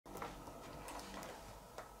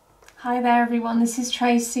Hi there everyone, this is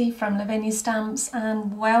Tracey from Lavinia Stamps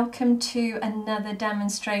and welcome to another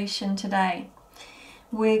demonstration today.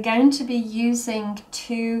 We're going to be using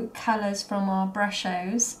two colours from our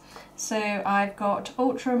Brushos. So I've got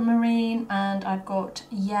ultramarine and I've got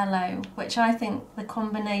yellow, which I think the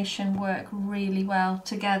combination work really well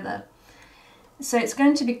together. So it's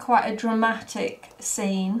going to be quite a dramatic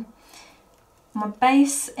scene. My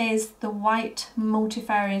base is the white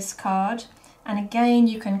Multifarious card. And again,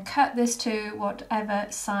 you can cut this to whatever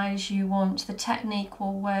size you want. The technique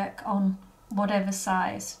will work on whatever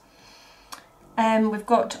size. We've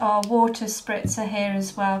got our water spritzer here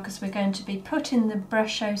as well, because we're going to be putting the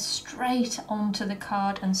Brusho straight onto the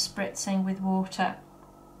card and spritzing with water.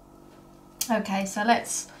 Okay, so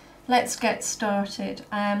let's get started.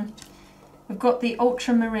 We've got the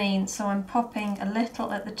ultramarine, so I'm popping a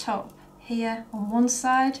little at the top here on one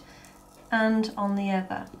side and on the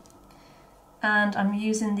other. And I'm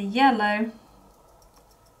using the yellow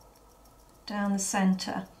down the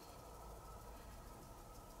centre.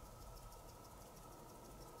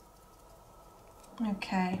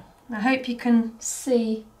 Okay, I hope you can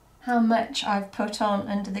see how much I've put on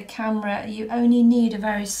under the camera. You only need a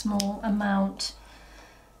very small amount.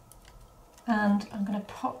 And I'm going to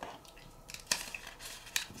pop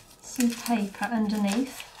some paper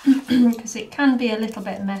underneath because it can be a little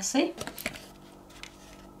bit messy.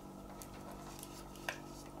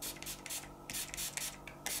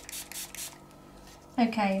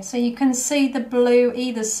 Okay, so you can see the blue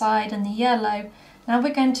either side and the yellow. Now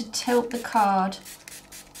we're going to tilt the card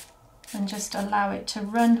and just allow it to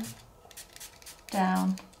run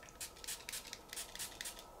down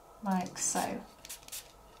like so.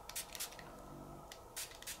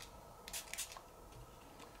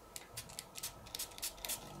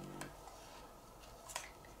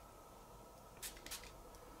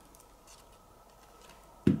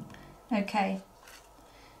 Okay.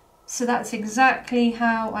 So that's exactly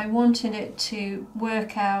how I wanted it to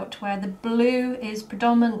work out, where the blue is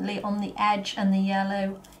predominantly on the edge and the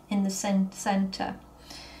yellow in the centre.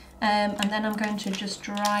 And then I'm going to just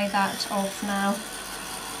dry that off now.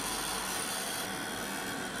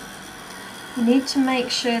 You need to make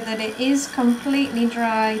sure that it is completely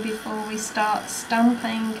dry before we start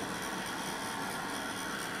stamping.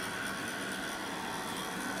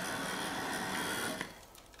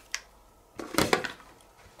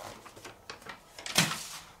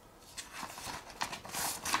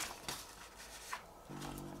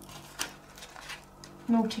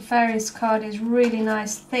 Multifarious card is really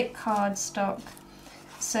nice thick cardstock,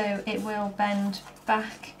 so it will bend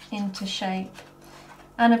back into shape,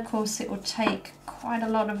 and of course it will take quite a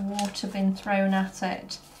lot of water being thrown at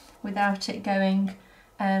it without it going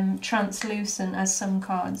translucent as some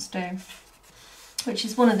cards do, which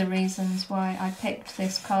is one of the reasons why I picked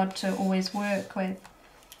this card to always work with.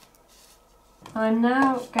 I'm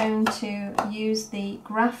now going to use the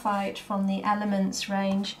graphite from the Elements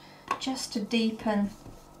range just to deepen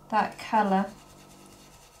that colour.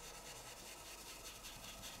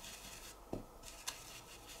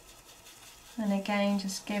 And again,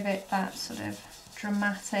 just give it that sort of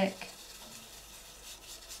dramatic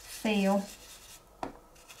feel.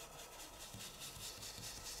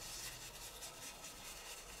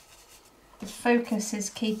 The focus is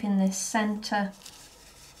keeping this centre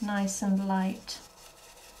nice and light.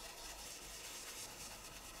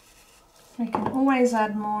 We can always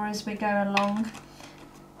add more as we go along,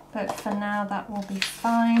 but for now that will be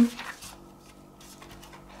fine.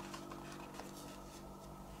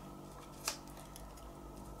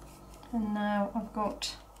 And now I've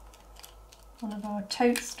got one of our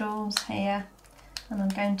toadstools here, and I'm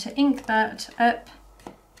going to ink that up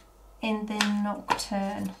in the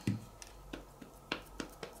Nocturne.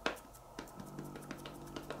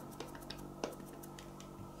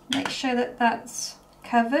 Make sure that that's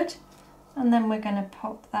covered. And then we're going to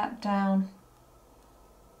pop that down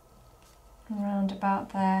around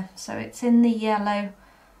about there, so it's in the yellow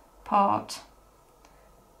part,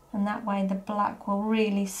 and that way the black will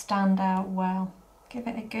really stand out well. Give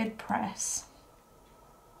it a good press.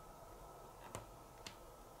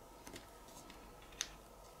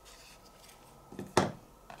 And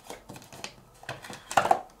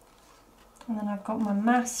then I've got my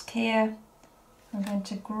mask here. I'm going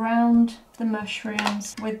to ground the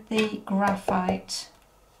mushrooms with the graphite.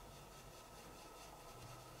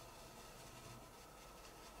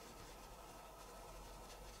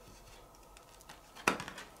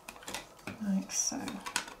 Like so.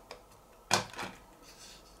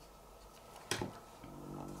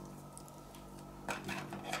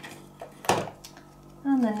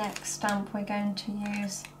 And the next stamp we're going to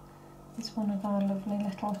use is one of our lovely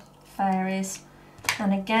little fairies.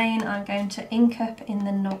 And again, I'm going to ink up in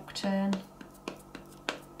the Nocturne.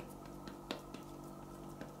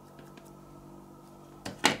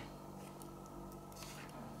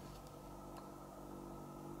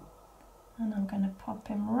 And I'm going to pop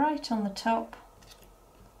him right on the top.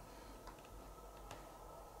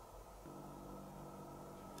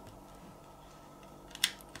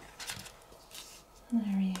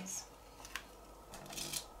 There he is.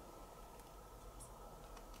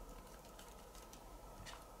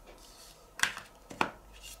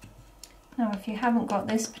 Now, if you haven't got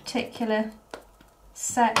this particular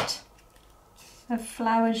set of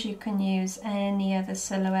flowers, you can use any other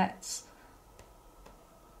silhouettes.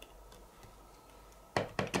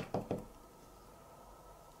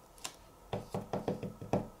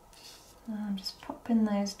 I'm just popping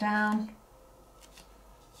those down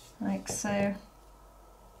like so.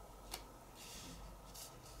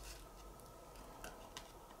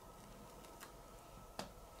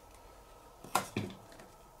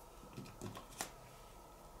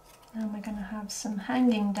 And we're going to have some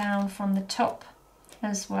hanging down from the top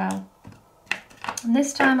as well. And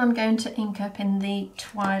this time I'm going to ink up in the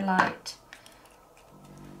Twilight.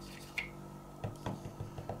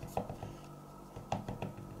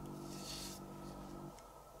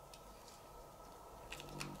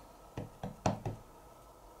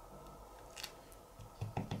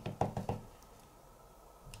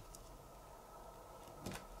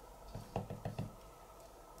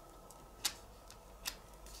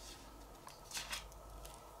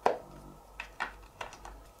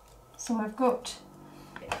 So I've got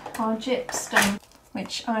our gyp stamp,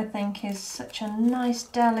 which I think is such a nice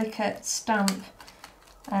delicate stamp,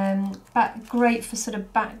 great for sort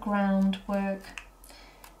of background work.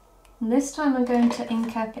 And this time I'm going to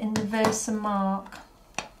ink up in the Versamark.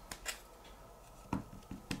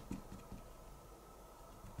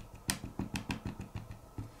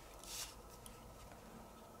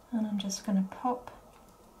 And I'm just going to pop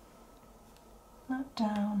that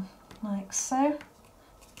down like so.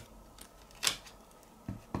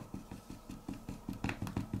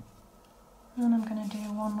 And I'm going to do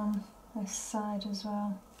one on this side as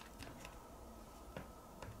well.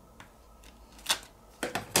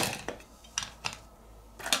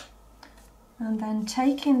 And then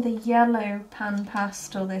taking the yellow pan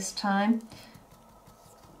pastel this time,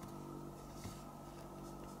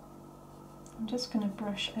 I'm just going to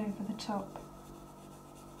brush over the top.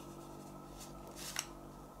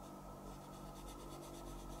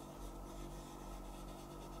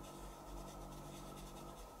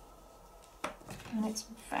 And it's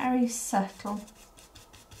very subtle,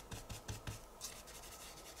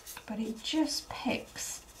 but it just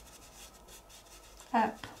picks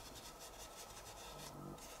up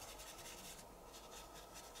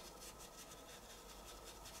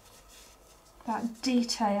that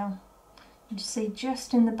detail you see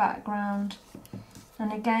just in the background.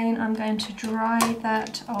 And again, I'm going to dry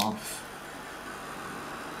that off.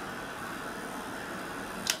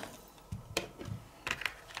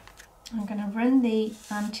 I'm going to run the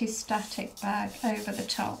anti-static bag over the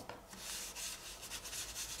top.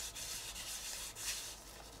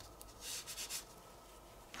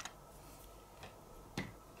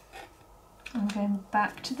 I'm going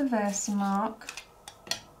back to the Versamark.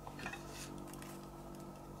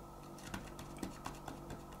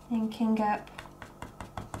 Inking up.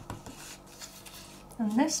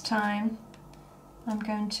 And this time I'm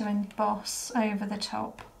going to emboss over the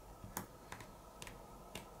top.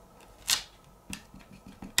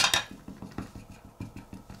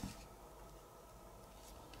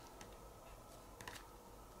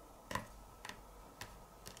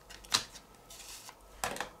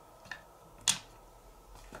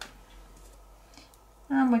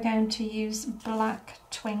 And we're going to use Black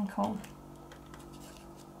Twinkle.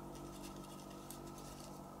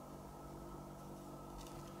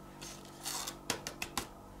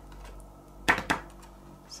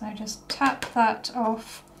 So just tap that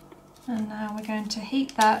off, and now we're going to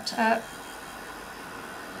heat that up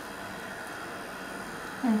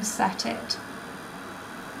and set it.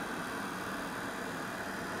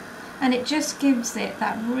 And it just gives it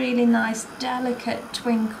that really nice delicate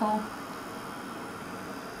twinkle.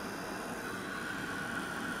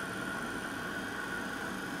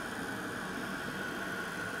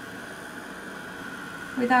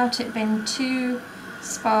 Without it being too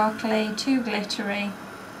sparkly, too glittery,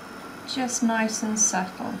 just nice and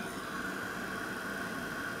subtle.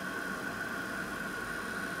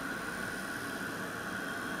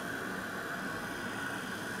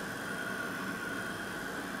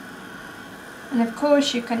 And of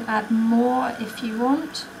course you can add more if you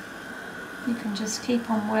want, You can just keep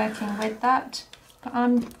on working with that, but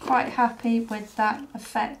I'm quite happy with that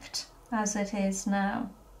effect as it is now.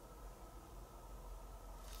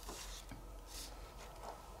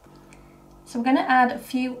 So I'm going to add a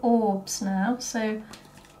few orbs now, so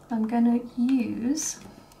I'm going to use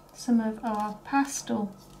some of our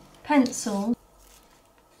pastel pencil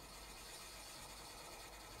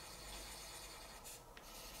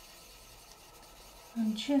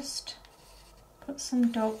and just put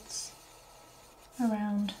some dots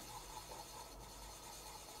around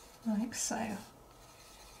like so.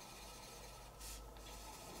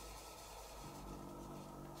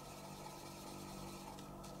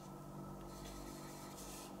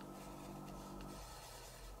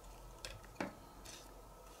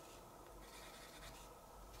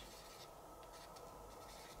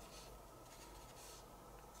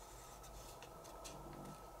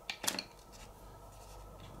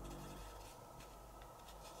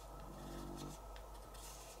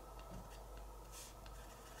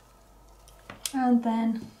 And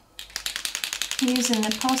then using the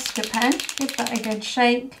Posca pen, give that a good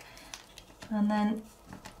shake and then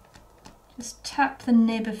just tap the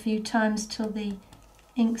nib a few times till the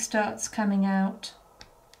ink starts coming out.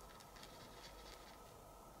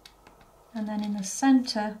 And then in the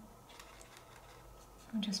centre,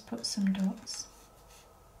 I'll just put some dots.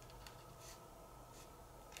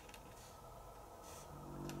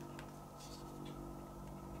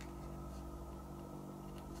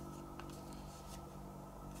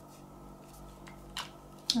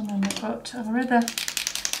 And then we've got our other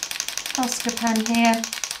Posca pen here.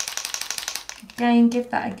 Again, give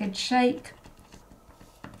that a good shake.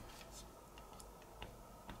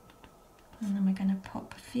 And then we're going to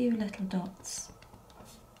pop a few little dots.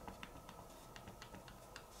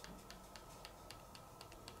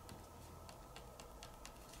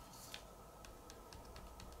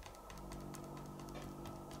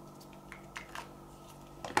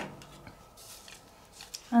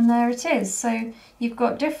 And there it is. So you've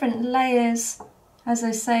got different layers, as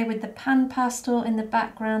I say, with the pan pastel in the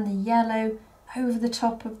background, the yellow over the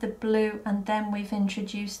top of the blue, and then we've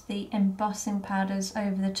introduced the embossing powders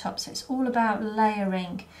over the top. So it's all about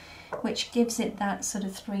layering, which gives it that sort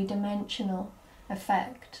of three-dimensional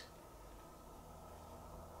effect.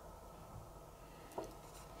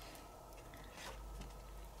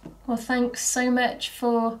 Well, thanks so much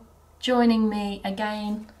for joining me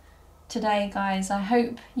again today, guys. I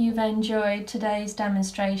hope you've enjoyed today's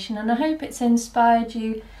demonstration, and I hope it's inspired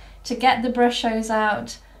you to get the Brushos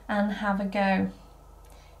out and have a go.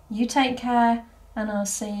 You take care, and I'll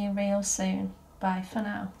see you real soon. Bye for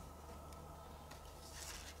now.